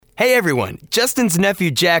Hey everyone, Justin's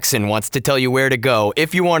nephew Jackson wants to tell you where to go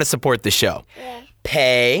if you want to support the show. Yeah.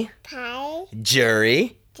 Pay. Pie.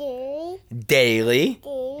 JuRY. Do. Daily.com.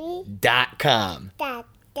 Da.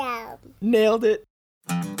 Da. Nailed it.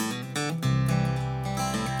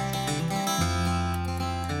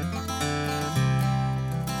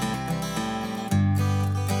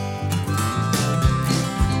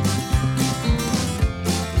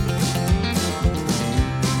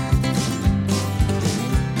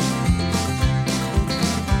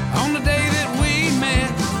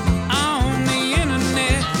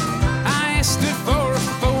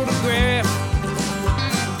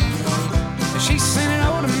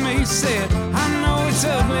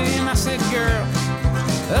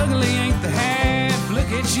 Ugly ain't the half, look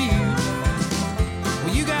at you.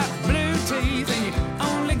 Well, you got blue teeth and you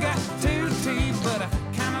only got two teeth, but I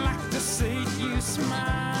kinda like to see you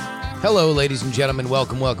smile. Hello, ladies and gentlemen.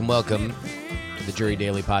 Welcome to the JuRY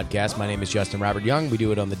Daily Podcast. My name is Justin Robert Young. We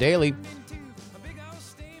do it on the daily.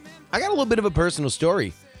 I got a little bit of a personal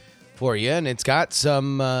story for you, and it's got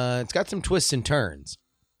some twists and turns.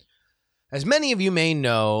 As many of you may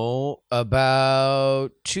know,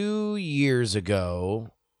 about 2 years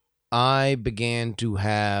ago, I began to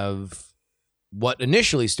have what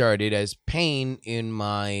initially started as pain in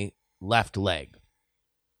my left leg.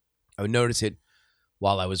 I would notice it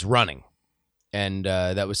while I was running, and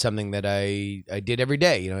that was something that I did every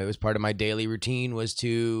day. You know, it was part of my daily routine was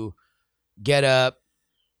to get up,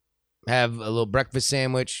 have a little breakfast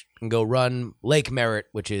sandwich, and go run Lake Merritt,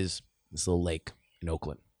 which is this little lake in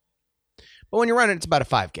Oakland. But when you're running, it's about a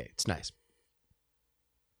 5K. It's nice.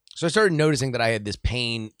 So I started noticing that I had this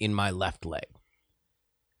pain in my left leg.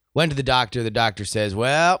 Went to the doctor. The doctor says,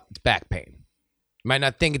 well, it's back pain. You might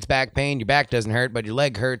not think it's back pain. Your back doesn't hurt, but your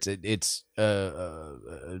leg hurts. It's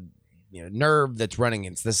a nerve that's running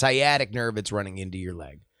in. It's the sciatic nerve that's running into your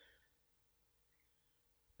leg.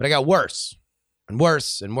 But I got worse and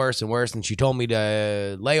worse and worse and worse. And she told me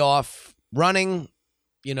to lay off running,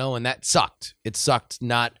 and that sucked. It sucked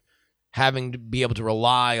not having to be able to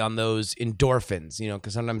rely on those endorphins,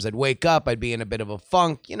 because sometimes I'd wake up, I'd be in a bit of a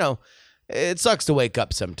funk, it sucks to wake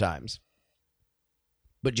up sometimes.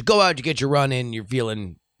 But you go out, you get your run in, you're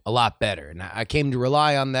feeling a lot better. And I came to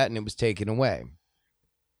rely on that, and it was taken away.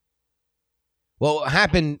 Well, what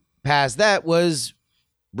happened past that was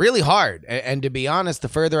really hard. And to be honest, the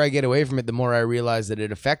further I get away from it, the more I realize that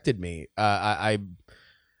it affected me. I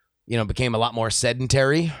became a lot more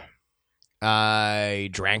sedentary. I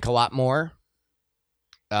drank a lot more.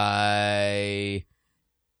 I,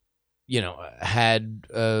 had,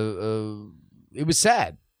 it was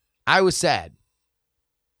sad. I was sad.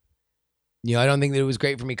 I don't think that it was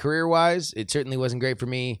great for me career-wise. It certainly wasn't great for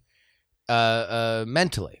me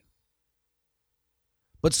mentally.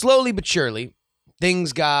 But slowly but surely,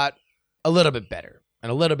 things got a little bit better,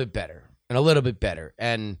 and a little bit better, and a little bit better.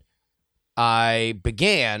 And I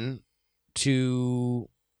began to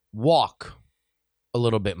walk a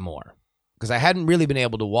little bit more because I hadn't really been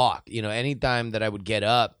able to walk. Anytime that I would get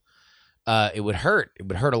up, it would hurt. It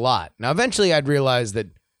would hurt a lot. Now, eventually I'd realize that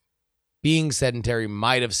being sedentary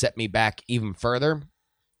might have set me back even further.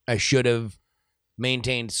 I should have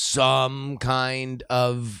maintained some kind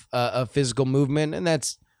of a physical movement, and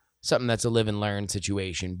that's something that's a live and learn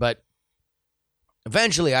situation. But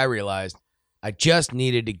eventually I realized I just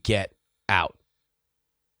needed to get out.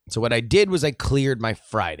 So what I did was I cleared my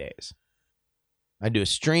Fridays. I do a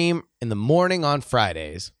stream in the morning on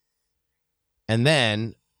Fridays, and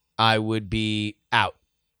then I would be out.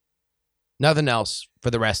 Nothing else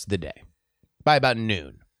for the rest of the day by about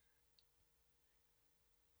noon.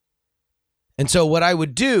 And so what I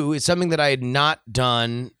would do is something that I had not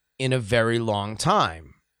done in a very long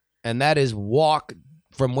time, and that is walk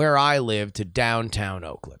from where I live to downtown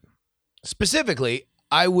Oakland. Specifically,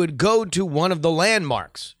 I would go to one of the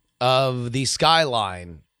landmarks of the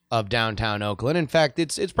skyline of downtown Oakland. In fact,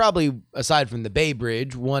 it's probably, aside from the Bay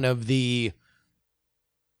Bridge, one of the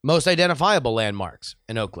most identifiable landmarks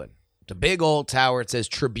in Oakland. It's a big old tower. It says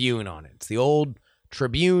Tribune on it. It's the old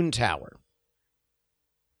Tribune Tower.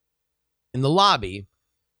 In the lobby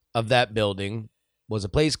of that building was a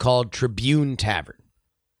place called Tribune Tavern.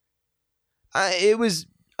 It was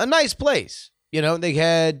a nice place. They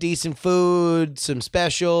had decent food, some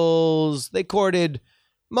specials. They courted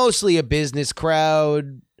mostly a business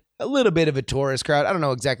crowd, a little bit of a tourist crowd. I don't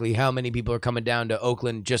know exactly how many people are coming down to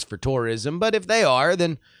Oakland just for tourism, but if they are,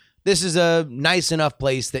 then this is a nice enough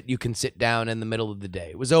place that you can sit down in the middle of the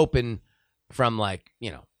day. It was open from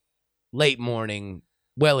late morning,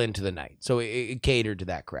 well into the night. So it catered to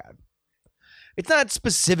that crowd. It's not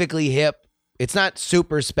specifically hip. It's not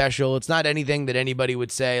super special. It's not anything that anybody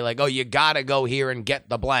would say like, oh, you got to go here and get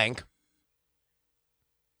the blank.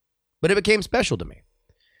 But it became special to me.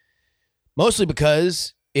 Mostly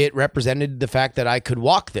because it represented the fact that I could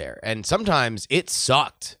walk there. And sometimes it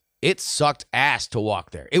sucked. It sucked ass to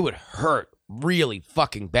walk there. It would hurt really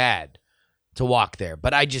fucking bad to walk there.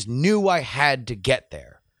 But I just knew I had to get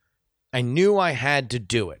there. I knew I had to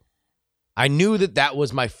do it. I knew that that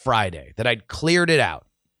was my Friday, that I'd cleared it out.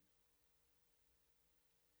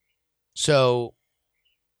 So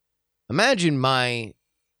imagine my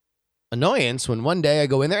annoyance when one day I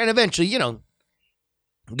go in there and eventually,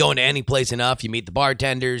 going to any place enough, you meet the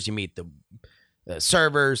bartenders, you meet the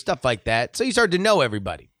servers, stuff like that. So you start to know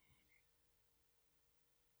everybody.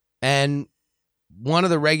 And one of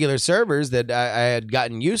the regular servers that I had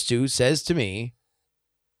gotten used to says to me,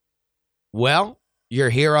 well, you're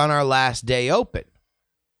here on our last day open.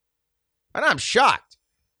 And I'm shocked.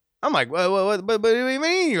 I'm like, what do you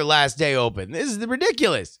mean your last day open? This is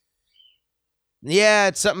ridiculous. Yeah,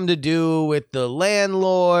 it's something to do with the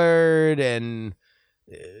landlord and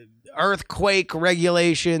earthquake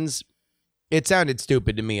regulations. It sounded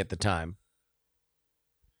stupid to me at the time.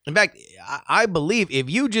 In fact, I believe if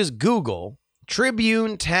you just Google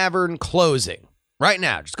Tribune Tavern closing right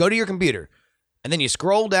now, just go to your computer, and then you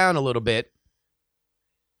scroll down a little bit,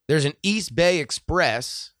 there's an East Bay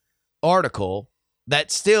Express article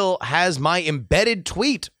that still has my embedded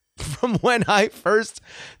tweet from when I first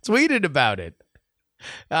tweeted about it.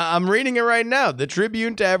 I'm reading it right now. The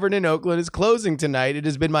Tribune Tavern in Oakland is closing tonight. It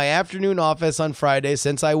has been my afternoon office on Friday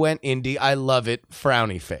since I went indie. I love it.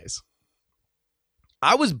 Frowny face.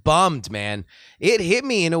 I was bummed, man. It hit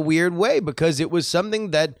me in a weird way because it was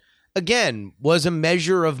something that, again, was a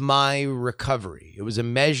measure of my recovery. It was a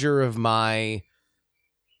measure of my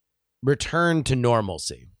return to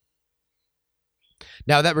normalcy.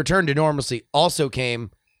 Now, that return to normalcy also came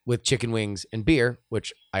with chicken wings and beer,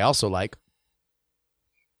 which I also like.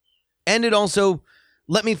 And it also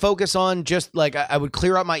let me focus on just like I would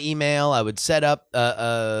clear out my email. I would set up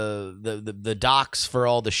the docs for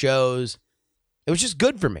all the shows. It was just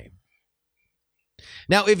good for me.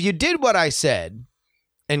 Now, if you did what I said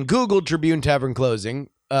and Googled Tribune Tavern closing,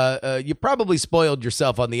 you probably spoiled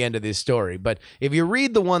yourself on the end of this story. But if you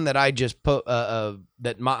read the one that I just put,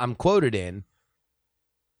 I'm quoted in,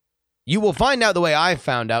 you will find out the way I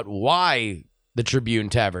found out why the Tribune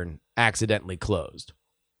Tavern accidentally closed.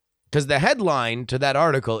 Because the headline to that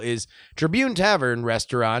article is Tribune Tavern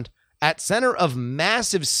restaurant at center of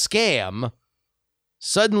massive scam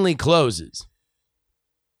suddenly closes.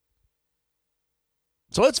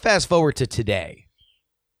 So let's fast forward to today.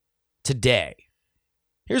 Today.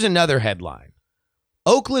 Here's another headline.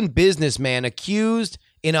 Oakland businessman accused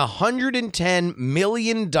in a $110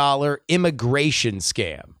 million immigration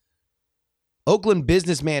scam. Oakland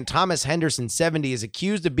businessman Thomas Henderson, 70, is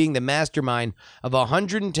accused of being the mastermind of a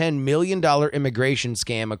 $110 million immigration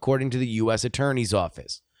scam, according to the U.S. Attorney's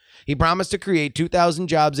Office. He promised to create 2,000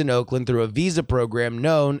 jobs in Oakland through a visa program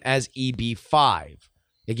known as EB-5.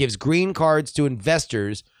 It gives green cards to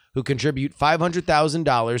investors who contribute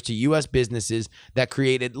 $500,000 to U.S. businesses that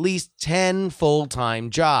create at least 10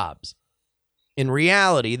 full-time jobs. In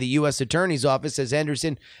reality, the U.S. Attorney's Office says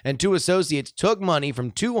Henderson and two associates took money from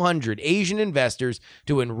 200 Asian investors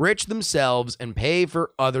to enrich themselves and pay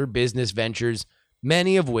for other business ventures,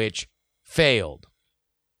 many of which failed.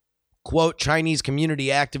 Quote, Chinese community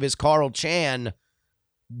activist Carl Chan,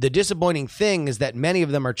 the disappointing thing is that many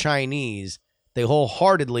of them are Chinese. They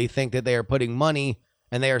wholeheartedly think that they are putting money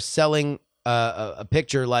and they are selling a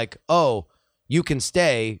picture like, oh, you can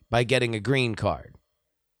stay by getting a green card.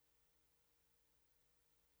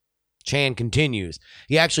 Chan continues.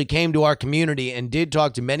 He actually came to our community and did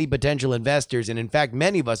talk to many potential investors. And in fact,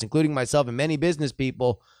 many of us, including myself and many business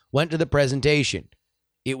people, went to the presentation.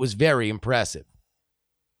 It was very impressive.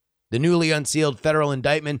 The newly unsealed federal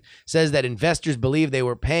indictment says that investors believe they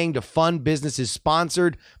were paying to fund businesses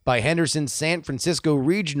sponsored by Henderson's San Francisco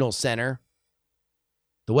Regional Center.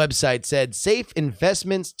 The website said, safe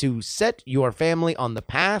investments to set your family on the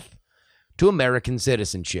path to American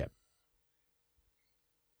citizenship.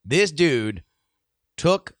 This dude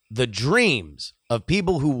took the dreams of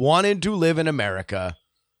people who wanted to live in America,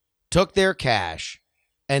 took their cash,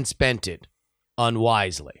 and spent it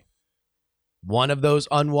unwisely. One of those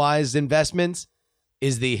unwise investments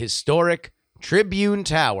is the historic Tribune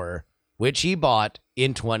Tower, which he bought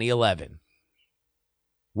in 2011,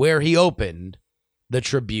 where he opened the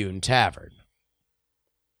Tribune Tavern.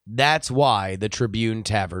 That's why the Tribune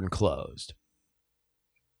Tavern closed.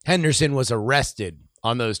 Henderson was arrested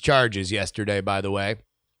on those charges yesterday, by the way,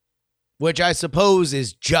 which I suppose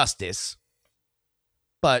is justice.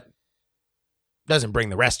 but doesn't bring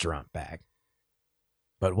the restaurant back.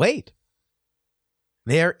 But wait,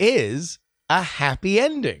 there is a happy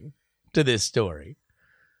ending to this story,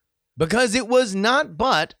 because it was not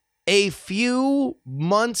but a few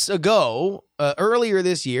months ago, earlier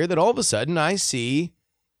this year, that all of a sudden I see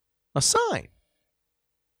a sign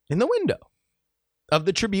in the window of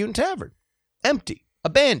the Tribune Tavern, empty,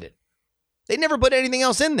 abandoned. They never put anything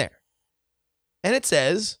else in there. And it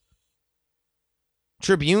says,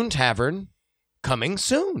 Tribune Tavern coming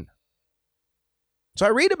soon. So I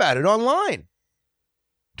read about it online.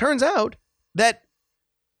 Turns out that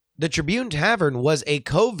the Tribune Tavern was a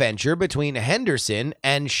co-venture between Henderson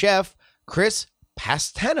and chef Chris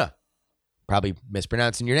Pastena. Probably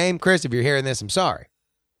mispronouncing your name, Chris. If you're hearing this, I'm sorry.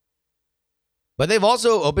 But they've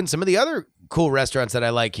also opened some of the other cool restaurants that I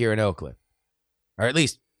like here in Oakland. Or at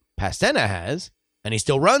least Pastena has, and he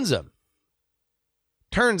still runs them.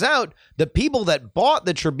 Turns out the people that bought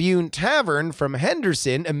the Tribune Tavern from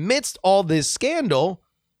Henderson amidst all this scandal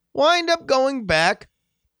wind up going back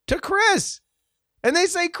to Chris. And they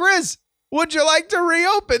say, Chris, would you like to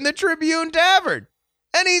reopen the Tribune Tavern?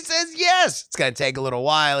 And he says, yes. It's going to take a little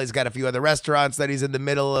while. He's got a few other restaurants that he's in the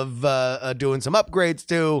middle of doing some upgrades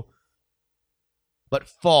to. But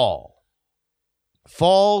fall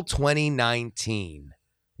 2019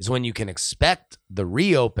 is when you can expect the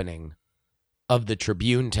reopening of the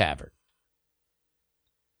Tribune Tavern.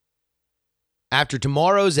 After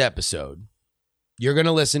tomorrow's episode, you're going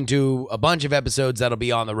to listen to a bunch of episodes that'll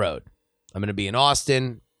be on the road. I'm going to be in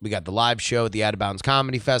Austin. We got the live show at the Out of Bounds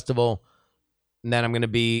Comedy Festival. And then I'm going to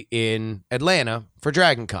be in Atlanta for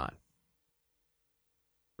Dragon Con.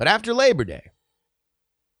 But after Labor Day,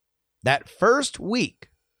 that first week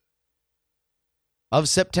of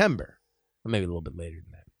September, or maybe a little bit later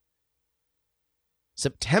than that,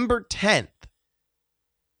 September 10th,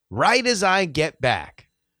 right as I get back,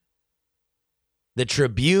 the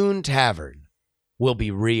Tribune Tavern will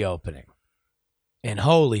be reopening. And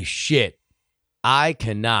holy shit, I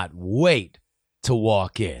cannot wait to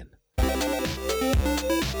walk in.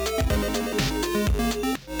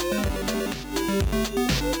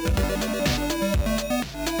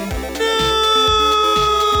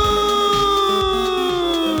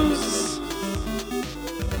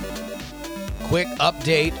 Quick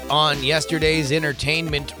update on yesterday's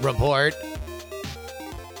entertainment report.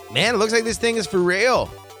 Man, it looks like this thing is for real.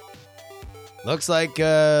 Looks like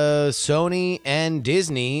Sony and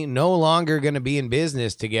Disney no longer going to be in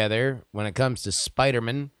business together when it comes to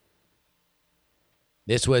Spider-Man.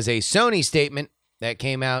 This was a Sony statement that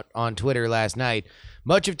came out on Twitter last night.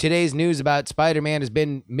 Much of today's news about Spider-Man has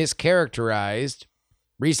been mischaracterized.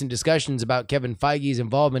 Recent discussions about Kevin Feige's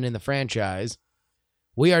involvement in the franchise.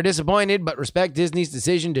 We are disappointed, but respect Disney's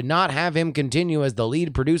decision to not have him continue as the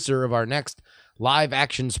lead producer of our next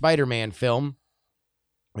live-action Spider-Man film.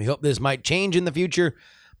 We hope this might change in the future,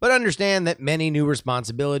 but understand that many new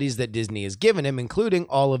responsibilities that Disney has given him, including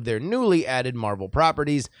all of their newly added Marvel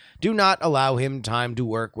properties, do not allow him time to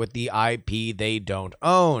work with the IP they don't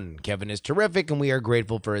own. Kevin is terrific, and we are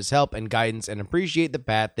grateful for his help and guidance and appreciate the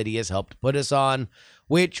path that he has helped put us on,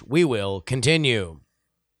 which we will continue.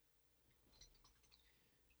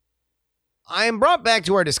 I am brought back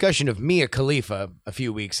to our discussion of Mia Khalifa a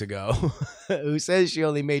few weeks ago, who says she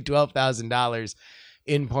only made $12,000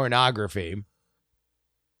 in pornography,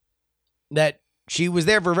 that she was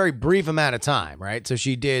there for a very brief amount of time, right? So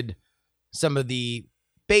she did some of the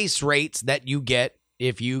base rates that you get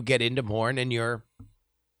if you get into porn and you're,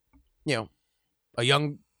 a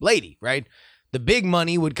young lady, right? The big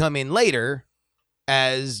money would come in later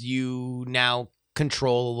as you now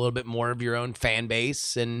control a little bit more of your own fan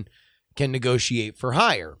base and can negotiate for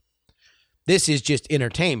higher. This is just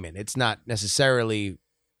entertainment. It's not necessarily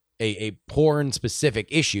a porn-specific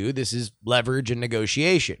issue. This is leverage and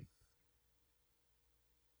negotiation.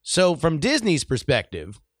 So from Disney's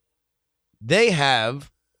perspective, they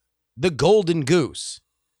have the golden goose.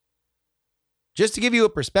 Just to give you a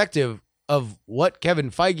perspective of what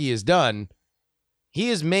Kevin Feige has done, he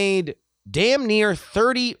has made damn near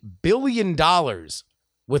 $30 billion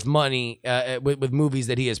with money, with movies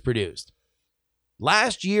that he has produced.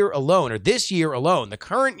 Last year alone, or this year alone, the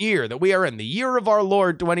current year that we are in, the year of our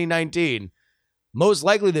Lord 2019, most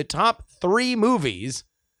likely the top 3 movies,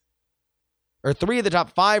 or 3 of the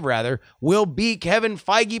top 5 rather, will be Kevin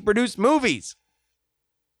Feige produced movies.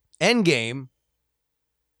 Endgame,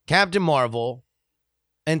 Captain Marvel,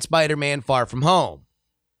 and Spider-Man Far From Home.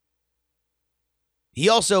 He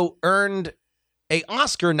also earned an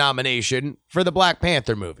Oscar nomination for the Black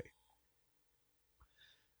Panther movie.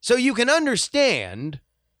 So you can understand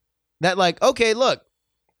that, okay, look,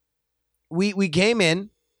 we came in,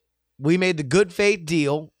 we made the good faith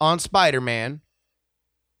deal on Spider-Man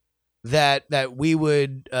that we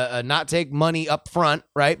would not take money up front,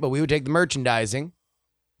 right? But we would take the merchandising.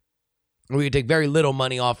 We would take very little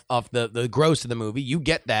money off the gross of the movie. You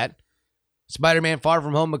get that. Spider-Man Far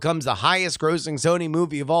From Home becomes the highest grossing Sony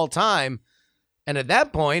movie of all time. And at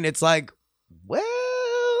that point, it's like,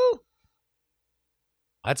 well,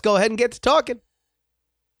 let's go ahead and get to talking.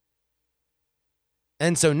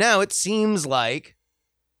 And so now it seems like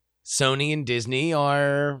Sony and Disney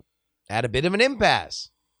are at a bit of an impasse.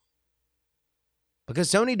 Because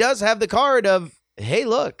Sony does have the card of, hey,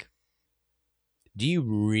 look, do you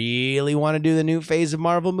really want to do the new phase of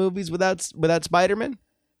Marvel movies without Spider-Man?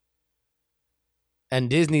 And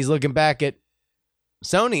Disney's looking back at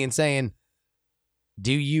Sony and saying,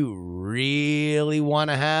 do you really want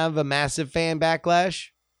to have a massive fan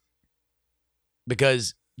backlash?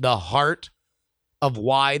 Because the heart of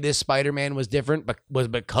why this Spider-Man was different was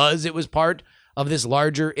because it was part of this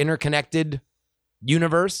larger interconnected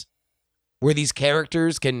universe where these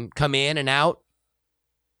characters can come in and out.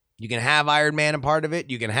 You can have Iron Man a part of it.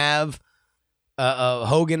 You can have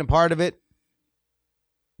Hogan a part of it.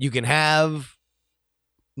 You can have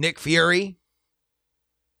Nick Fury.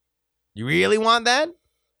 You really want that?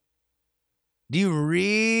 Do you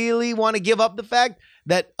really want to give up the fact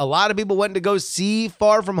that a lot of people went to go see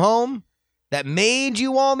Far From Home that made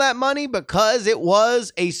you all that money because it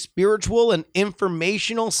was a spiritual and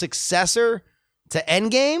informational successor to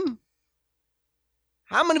Endgame?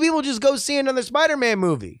 How many people just go see another Spider-Man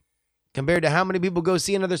movie compared to how many people go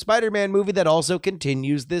see another Spider-Man movie that also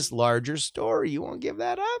continues this larger story? You won't give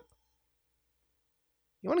that up?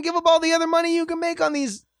 You want to give up all the other money you can make on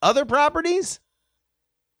these other properties?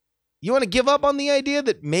 You want to give up on the idea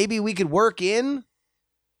that maybe we could work in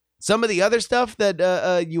some of the other stuff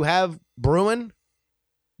that you have brewing?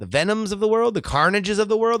 The Venoms of the world, the Carnages of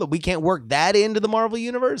the world, that we can't work that into the Marvel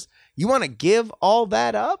Universe? You want to give all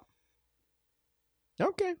that up?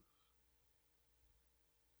 Okay.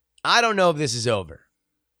 I don't know if this is over.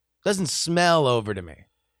 Doesn't smell over to me.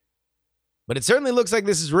 But it certainly looks like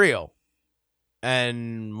this is real.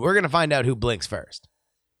 And we're going to find out who blinks first.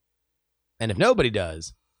 And if nobody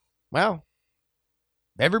does, well,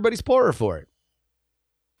 everybody's poorer for it.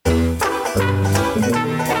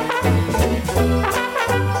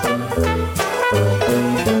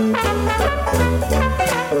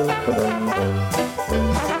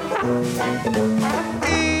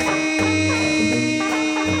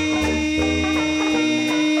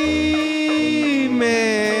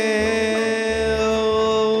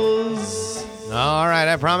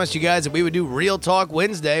 I promised you guys that we would do Real Talk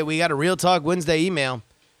Wednesday. We got a Real Talk Wednesday email.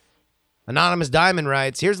 Anonymous Diamond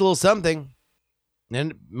writes, here's a little something,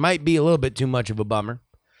 and it might be a little bit too much of a bummer.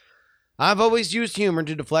 I've always used humor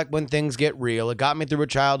to deflect when things get real. It got me through a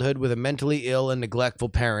childhood with a mentally ill and neglectful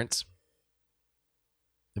parents.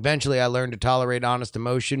 Eventually, I learned to tolerate honest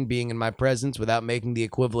emotion being in my presence without making the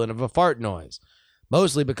equivalent of a fart noise,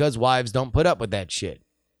 mostly because wives don't put up with that shit.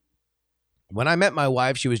 When I met my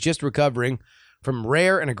wife, she was just recovering from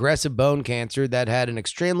rare and aggressive bone cancer that had an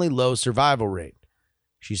extremely low survival rate.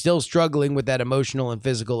 She's still struggling with that emotional and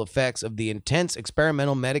physical effects of the intense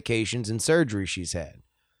experimental medications and surgery she's had.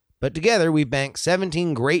 But together, we've banked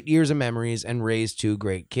 17 great years of memories and raised 2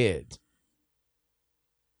 great kids.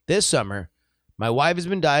 This summer, my wife has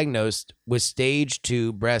been diagnosed with stage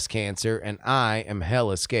 2 breast cancer, and I am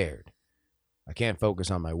hella scared. I can't focus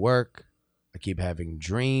on my work. I keep having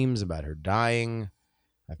dreams about her dying.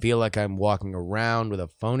 I feel like I'm walking around with a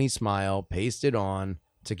phony smile pasted on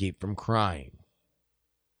to keep from crying.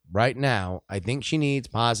 Right now, I think she needs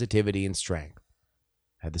positivity and strength.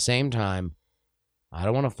 At the same time, I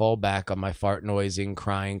don't want to fall back on my fart-noising,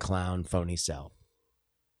 crying clown phony self.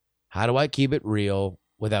 How do I keep it real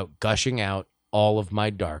without gushing out all of my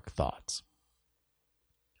dark thoughts?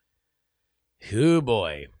 Hoo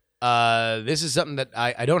boy. This is something that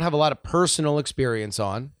I don't have a lot of personal experience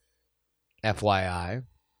on, FYI.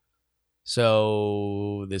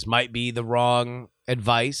 So this might be the wrong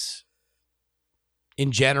advice.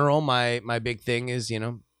 In general, my big thing is,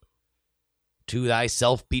 to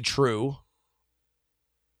thyself be true.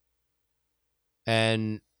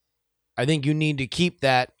 And I think you need to keep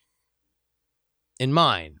that in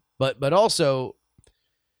mind. But also,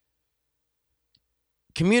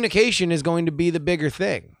 communication is going to be the bigger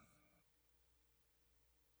thing.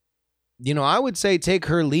 I would say take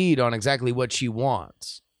her lead on exactly what she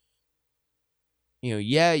wants.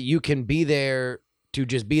 Yeah, you can be there to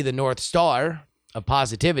just be the North Star of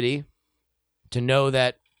positivity, to know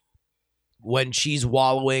that when she's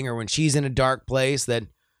wallowing or when she's in a dark place, that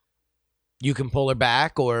you can pull her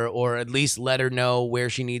back or at least let her know where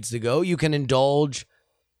she needs to go. You can indulge,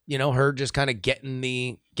 her just kind of getting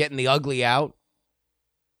the ugly out.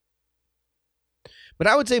 But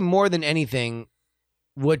I would say more than anything,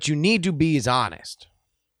 what you need to be is honest.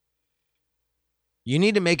 You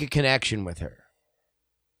need to make a connection with her.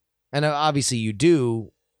 And obviously you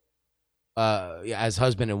do as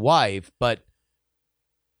husband and wife, but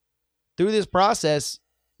through this process,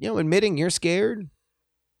 admitting you're scared,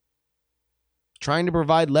 trying to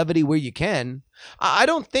provide levity where you can. I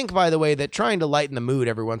don't think, by the way, that trying to lighten the mood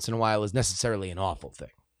every once in a while is necessarily an awful thing.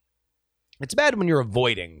 It's bad when you're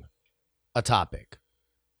avoiding a topic.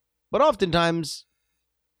 But oftentimes,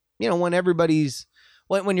 when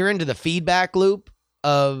when you're into the feedback loop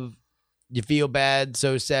of you feel bad,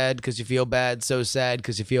 so sad, because you feel bad, so sad,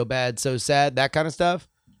 because you feel bad, so sad, that kind of stuff,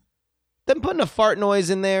 then putting a fart noise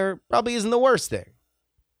in there probably isn't the worst thing.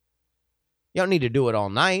 You don't need to do it all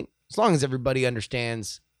night, as long as everybody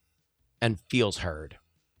understands and feels heard.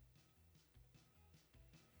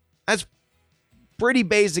 That's pretty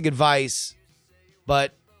basic advice,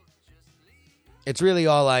 but it's really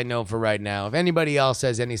all I know for right now. If anybody else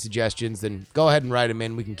has any suggestions, then go ahead and write them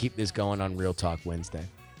in. We can keep this going on Real Talk Wednesday.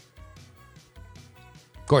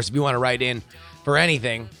 Of course, if you want to write in for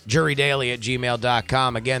anything,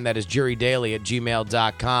 JuRYDaily@gmail.com. Again, that is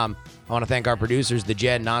JuRYDaily@gmail.com. I want to thank our producers, the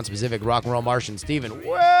Jen, Non-Specific, Rock and Roll Martian, Steven,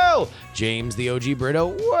 whoa, James, the OG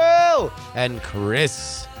Brito, whoa, and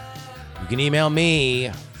Chris. You can email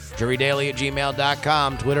me,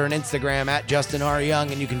 JuRYDaily@gmail.com, Twitter and Instagram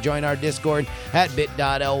 @JustinRYoung, and you can join our Discord at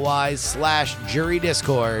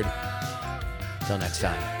bit.ly/JuRyDiscord. Until next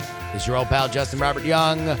time, this is your old pal, Justin Robert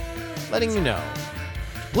Young, letting you know.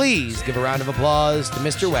 Please give a round of applause to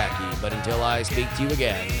Mr. Wacky, but until I speak to you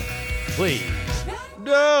again, please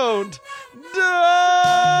don't.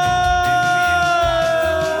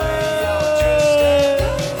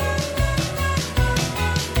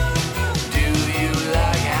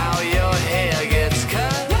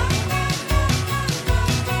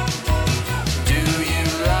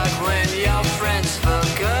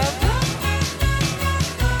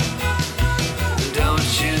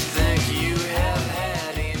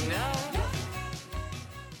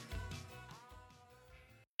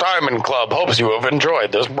 Diamond Club hopes you have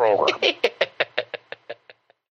enjoyed this program.